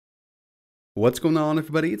What's going on,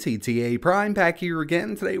 everybody? It's ETA Prime back here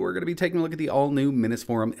again. Today we're going to be taking a look at the all-new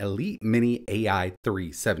Minisforum Elitemini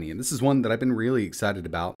AI370, and this is one that I've been really excited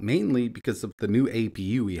about, mainly because of the new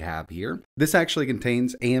APU we have here. This actually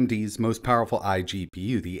contains AMD's most powerful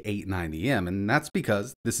iGPU, the 890M, and that's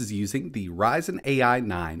because this is using the Ryzen AI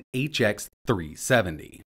 9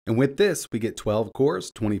 HX370. And with this, we get 12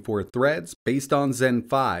 cores, 24 threads, based on Zen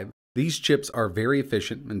 5. These chips are very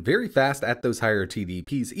efficient and very fast at those higher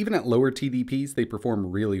TDPs. Even at lower TDPs, they perform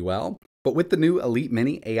really well. But with the new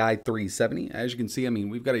Elitemini AI370, as you can see,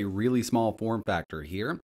 we've got a really small form factor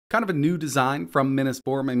here. Kind of a new design from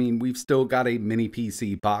Minisforum. We've still got a mini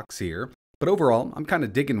PC box here. But overall, I'm kind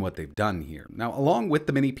of digging what they've done here. Now, along with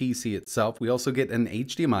the mini PC itself, we also get an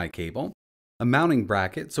HDMI cable, a mounting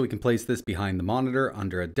bracket so we can place this behind the monitor,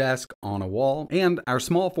 under a desk, on a wall, and our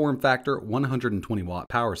small form factor 120 watt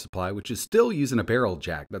power supply, which is still using a barrel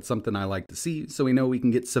jack. That's something I like to see, so we know we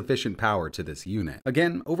can get sufficient power to this unit.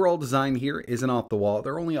 Again, overall design here isn't off the wall.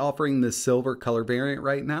 They're only offering this silver color variant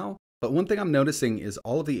right now, but one thing I'm noticing is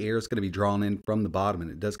all of the air is going to be drawn in from the bottom,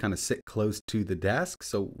 and it does kind of sit close to the desk,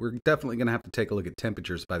 so we're definitely going to have to take a look at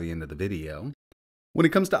temperatures by the end of the video. When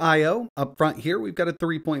it comes to I/O, up front here, we've got a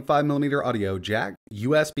 3.5mm audio jack,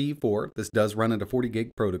 USB 4, this does run at a 40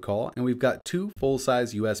 gig protocol, and we've got two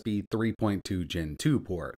full-size USB 3.2 Gen 2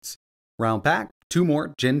 ports. Round back, two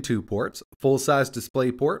more Gen 2 ports, full-size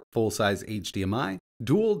display port, full-size HDMI,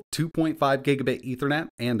 dual 2.5 gigabit Ethernet,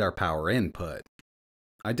 and our power input.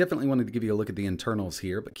 I definitely wanted to give you a look at the internals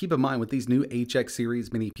here, but keep in mind with these new HX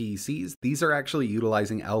series mini PCs, these are actually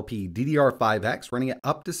utilizing LPDDR5X running at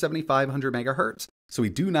up to 7500 MHz, so we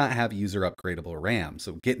do not have user upgradable RAM.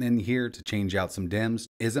 So getting in here to change out some DIMMs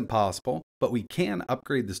isn't possible, but we can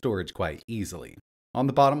upgrade the storage quite easily. On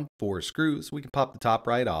the bottom, 4 screws, we can pop the top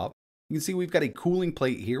right off. You can see we've got a cooling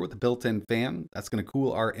plate here with a built-in fan. That's going to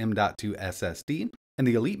cool our M.2 SSD. And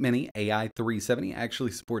the Elitemini AI370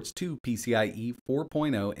 actually supports two PCIe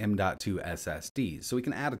 4.0 M.2 SSDs, so we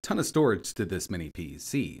can add a ton of storage to this mini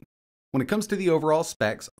PC. When it comes to the overall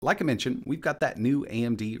specs, like I mentioned, we've got that new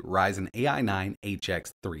AMD Ryzen AI 9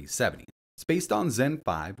 HX370. It's based on Zen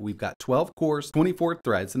 5, we've got 12 cores, 24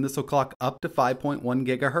 threads, and this will clock up to 5.1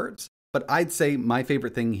 GHz. But I'd say my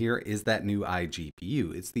favorite thing here is that new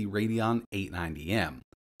iGPU. It's the Radeon 890M.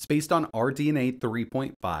 It's based on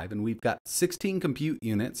RDNA3.5, and we've got 16 compute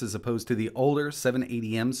units as opposed to the older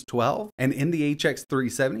 780M's 12. And in the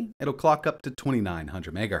HX370, it'll clock up to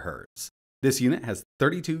 2900 MHz. This unit has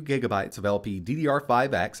 32 gigabytes of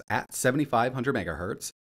LPDDR5X at 7500 MHz.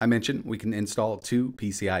 I mentioned we can install two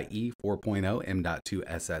PCIe 4.0 M.2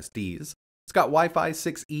 SSDs. It's got Wi-Fi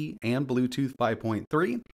 6E and Bluetooth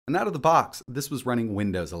 5.3, and out of the box, this was running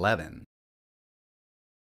Windows 11.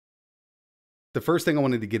 The first thing I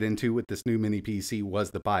wanted to get into with this new mini PC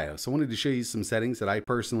was the BIOS. I wanted to show you some settings that I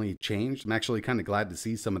personally changed. I'm actually kind of glad to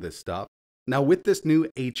see some of this stuff. Now with this new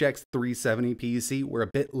HX370 PC, we're a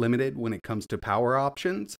bit limited when it comes to power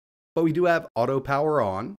options, but we do have auto power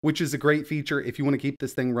on, which is a great feature if you want to keep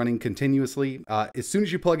this thing running continuously. As soon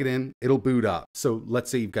as you plug it in, it'll boot up. So let's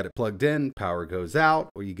say you've got it plugged in, power goes out,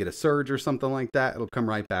 or you get a surge or something like that, it'll come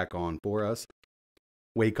right back on for us.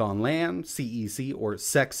 Wake on LAN, CEC or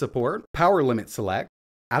SEC support, power limit select.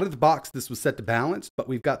 Out of the box, this was set to balanced, but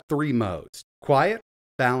we've got 3 modes: quiet,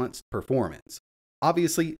 balanced, performance.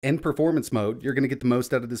 Obviously, in performance mode, you're going to get the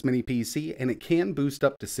most out of this mini PC, and it can boost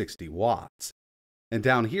up to 60 watts. And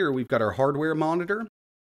down here, we've got our hardware monitor,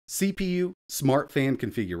 CPU, smart fan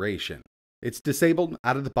configuration. It's disabled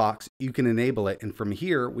out of the box. You can enable it, and from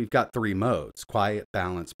here, we've got 3 modes: quiet,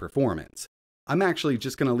 balanced, performance. I'm actually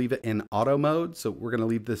just going to leave it in auto mode, so we're going to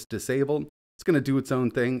leave this disabled. It's going to do its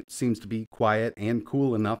own thing. It seems to be quiet and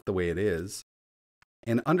cool enough the way it is.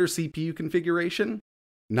 And under CPU configuration,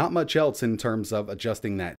 not much else in terms of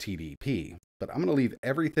adjusting that TDP, but I'm going to leave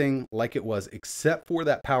everything like it was except for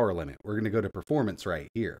that power limit. We're going to go to performance right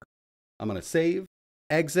here. I'm going to save,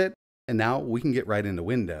 exit, and now we can get right into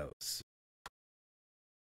Windows.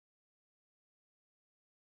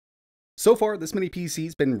 So far, this mini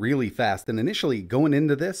PC's been really fast, and initially going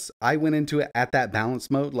into this, I went into it at that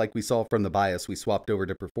balance mode like we saw from the BIOS. We swapped over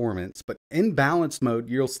to performance, but in balanced mode,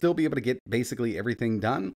 you'll still be able to get basically everything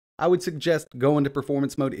done. I would suggest going to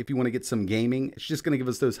performance mode if you want to get some gaming. It's just going to give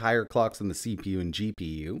us those higher clocks on the CPU and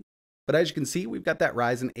GPU. But as you can see, we've got that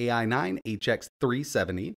Ryzen AI 9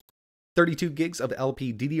 HX370, 32 gigs of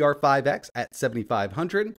LPDDR5X at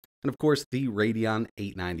 7500, and of course the Radeon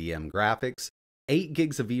 890M graphics. 8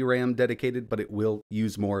 gigs of VRAM dedicated, but it will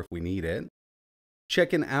use more if we need it.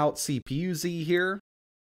 Checking out CPU-Z here.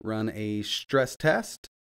 Run a stress test.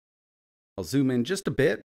 I'll zoom in just a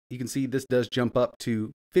bit. You can see this does jump up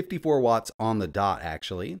to 54 watts on the dot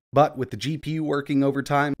actually. But with the GPU working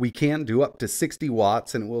overtime, we can do up to 60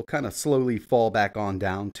 watts and it will kind of slowly fall back on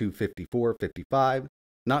down to 54, 55.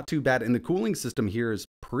 Not too bad. And the cooling system here is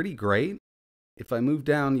pretty great. If I move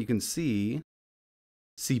down, you can see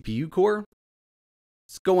CPU core.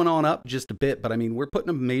 It's going on up just a bit, but I mean, we're putting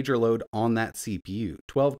a major load on that CPU.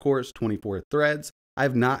 12 cores, 24 threads. I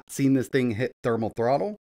have not seen this thing hit thermal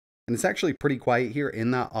throttle, and it's actually pretty quiet here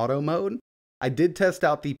in that auto mode. I did test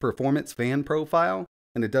out the performance fan profile,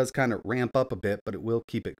 and it does kind of ramp up a bit, but it will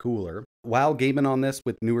keep it cooler. While gaming on this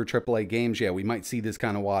with newer AAA games, yeah, we might see this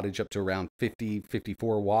kind of wattage up to around 50,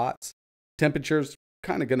 54 watts. Temperatures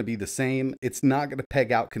kind of going to be the same. It's not going to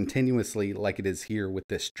peg out continuously like it is here with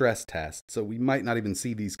this stress test, so we might not even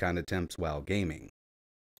see these kind of temps while gaming.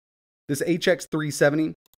 This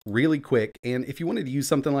HX370, really quick, and if you wanted to use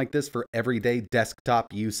something like this for everyday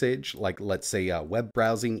desktop usage, like let's say web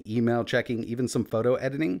browsing, email checking, even some photo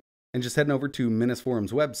editing, and just heading over to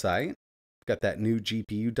Minisforum's website, got that new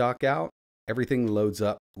GPU dock out, everything loads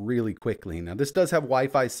up really quickly. Now this does have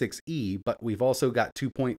Wi-Fi 6E, but we've also got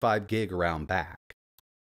 2.5 gig around back.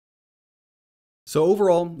 So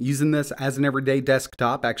overall, using this as an everyday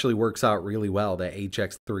desktop actually works out really well. The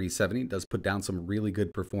HX370 does put down some really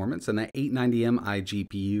good performance, and that 890M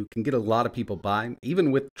iGPU can get a lot of people by.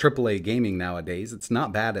 Even with AAA gaming nowadays, it's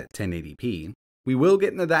not bad at 1080p. We will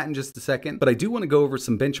get into that in just a second, but I do want to go over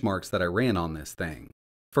some benchmarks that I ran on this thing.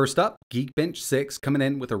 First up, Geekbench 6 coming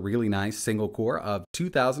in with a really nice single core of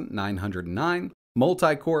 2,909.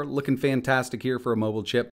 Multi-core looking fantastic here for a mobile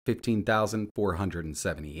chip,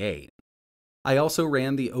 15,478. I also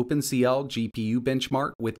ran the OpenCL GPU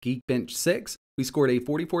benchmark with Geekbench 6. We scored a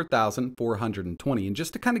 44,420. And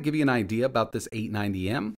just to kind of give you an idea about this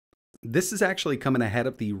 890M, this is actually coming ahead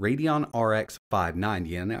of the Radeon RX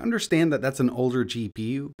 590. And I understand that that's an older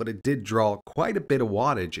GPU, but it did draw quite a bit of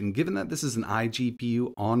wattage. And given that this is an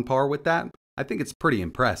iGPU on par with that, I think it's pretty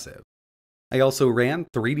impressive. I also ran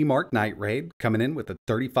 3D Mark Night Raid coming in with a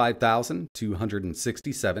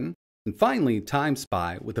 35,267. And finally, Time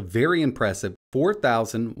Spy with a very impressive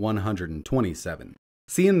 4,127.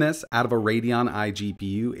 Seeing this out of a Radeon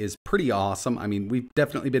iGPU is pretty awesome. I mean, we've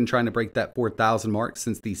definitely been trying to break that 4,000 mark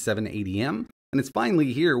since the 780M, and it's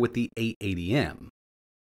finally here with the 880M.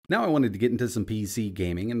 Now I wanted to get into some PC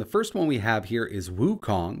gaming, and the first one we have here is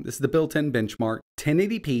Wukong. This is the built-in benchmark,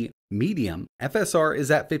 1080p, medium. FSR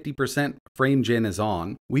is at 50%, frame gen is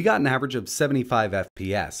on. We got an average of 75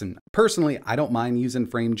 FPS, and personally, I don't mind using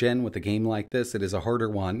frame gen with a game like this. It is a harder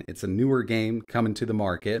one. It's a newer game coming to the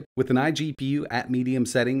market. With an iGPU at medium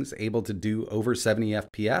settings, able to do over 70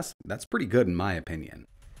 FPS, that's pretty good in my opinion.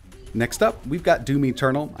 Next up, we've got Doom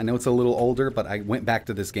Eternal. I know it's a little older, but I went back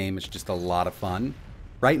to this game. It's just a lot of fun.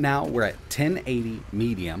 Right now, we're at 1080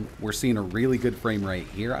 medium. We're seeing a really good frame rate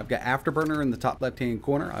here. I've got Afterburner in the top left-hand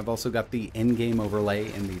corner. I've also got the in-game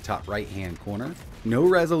overlay in the top right-hand corner. No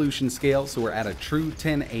resolution scale, so we're at a true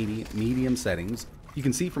 1080 medium settings. You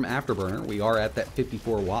can see from Afterburner, we are at that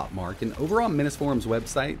 54 watt mark. And over on Minisforum's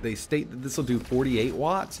website, they state that this will do 48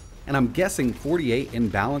 watts. And I'm guessing 48 in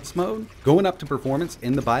balance mode. Going up to performance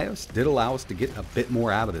in the BIOS did allow us to get a bit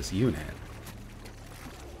more out of this unit.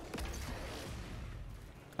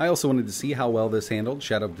 I also wanted to see how well this handled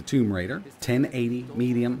Shadow of the Tomb Raider. 1080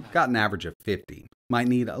 medium, got an average of 50. Might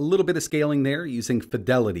need a little bit of scaling there using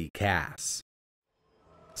Fidelity CAS.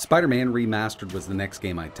 Spider-Man Remastered was the next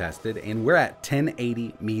game I tested, and we're at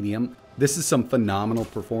 1080 medium. This is some phenomenal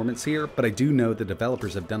performance here, but I do know the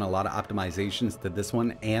developers have done a lot of optimizations to this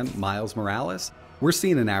one and Miles Morales. We're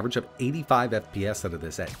seeing an average of 85 FPS out of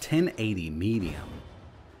this at 1080 medium.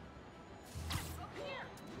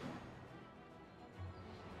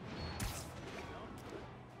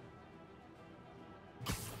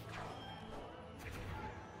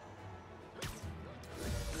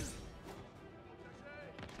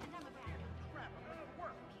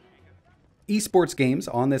 Esports games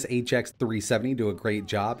on this HX370 do a great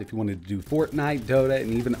job if you wanted to do Fortnite, Dota,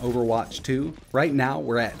 and even Overwatch 2. Right now,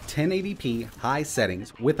 we're at 1080p high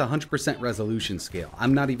settings with 100% resolution scale.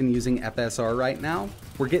 I'm not even using FSR right now.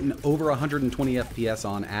 We're getting over 120 FPS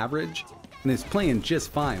on average, and it's playing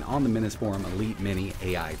just fine on the Minisforum Elitemini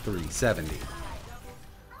Ai370.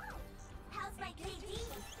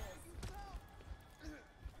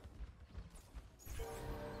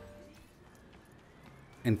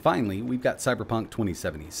 And finally, we've got Cyberpunk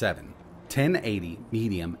 2077. 1080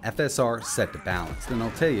 medium FSR set to balanced. And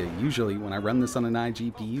I'll tell you, usually when I run this on an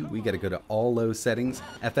iGPU, we got to go to all low settings,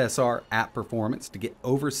 FSR at performance to get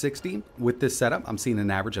over 60. With this setup, I'm seeing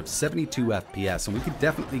an average of 72 FPS, and we could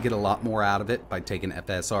definitely get a lot more out of it by taking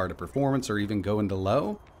FSR to performance or even going to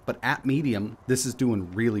low. but at medium, this is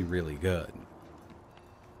doing really, really good.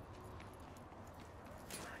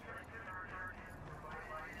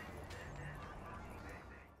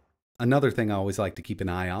 Another thing I always like to keep an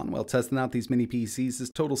eye on while testing out these mini PCs is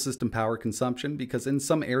total system power consumption, because in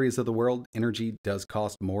some areas of the world, energy does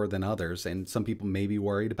cost more than others, and some people may be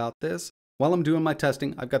worried about this. While I'm doing my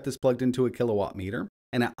testing, I've got this plugged into a kilowatt meter,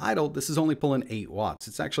 and at idle, this is only pulling 8 watts.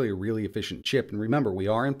 It's actually a really efficient chip, and remember, we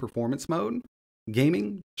are in performance mode.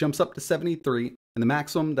 Gaming jumps up to 73, and the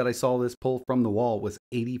maximum that I saw this pull from the wall was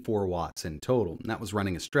 84 watts in total, and that was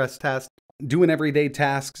running a stress test. Doing everyday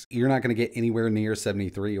tasks, you're not going to get anywhere near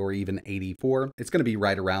 73 or even 84. It's going to be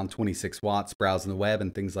right around 26 watts browsing the web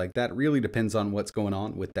and things like that. It really depends on what's going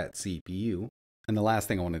on with that CPU. And the last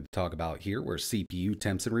thing I wanted to talk about here were CPU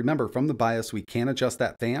temps. And remember, from the BIOS, we can adjust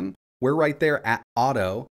that fan. We're right there at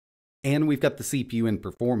auto, and we've got the CPU in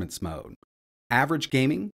performance mode. Average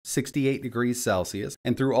gaming, 68 degrees Celsius,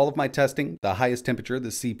 and through all of my testing, the highest temperature the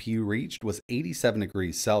CPU reached was 87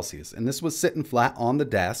 degrees Celsius, and this was sitting flat on the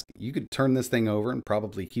desk. You could turn this thing over and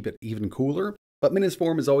probably keep it even cooler, but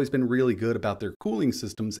Minisforum has always been really good about their cooling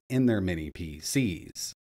systems in their mini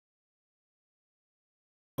PCs.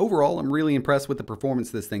 Overall, I'm really impressed with the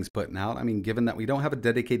performance this thing's putting out. I mean, given that we don't have a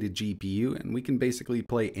dedicated GPU and we can basically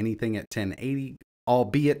play anything at 1080,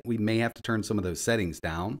 albeit we may have to turn some of those settings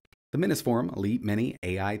down. The Minisforum Elitemini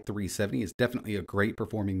AI370 is definitely a great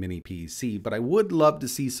performing mini PC, but I would love to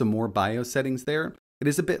see some more BIOS settings there. It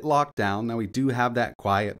is a bit locked down. Now we do have that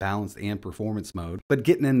quiet, balanced, and performance mode, but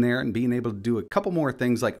getting in there and being able to do a couple more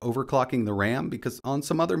things like overclocking the RAM, because on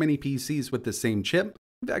some other mini PCs with the same chip,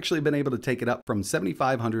 we've actually been able to take it up from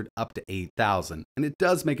 7,500 up to 8,000, and it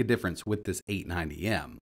does make a difference with this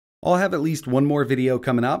 890M. I'll have at least one more video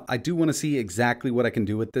coming up. I do want to see exactly what I can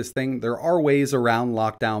do with this thing. There are ways around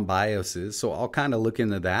lockdown BIOSes, so I'll kind of look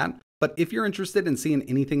into that. But if you're interested in seeing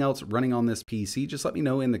anything else running on this PC, just let me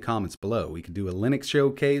know in the comments below. We could do a Linux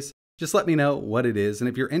showcase. Just let me know what it is. And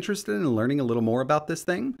if you're interested in learning a little more about this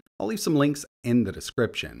thing, I'll leave some links in the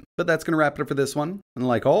description. But that's going to wrap it up for this one. And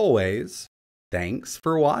like always, thanks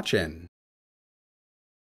for watching.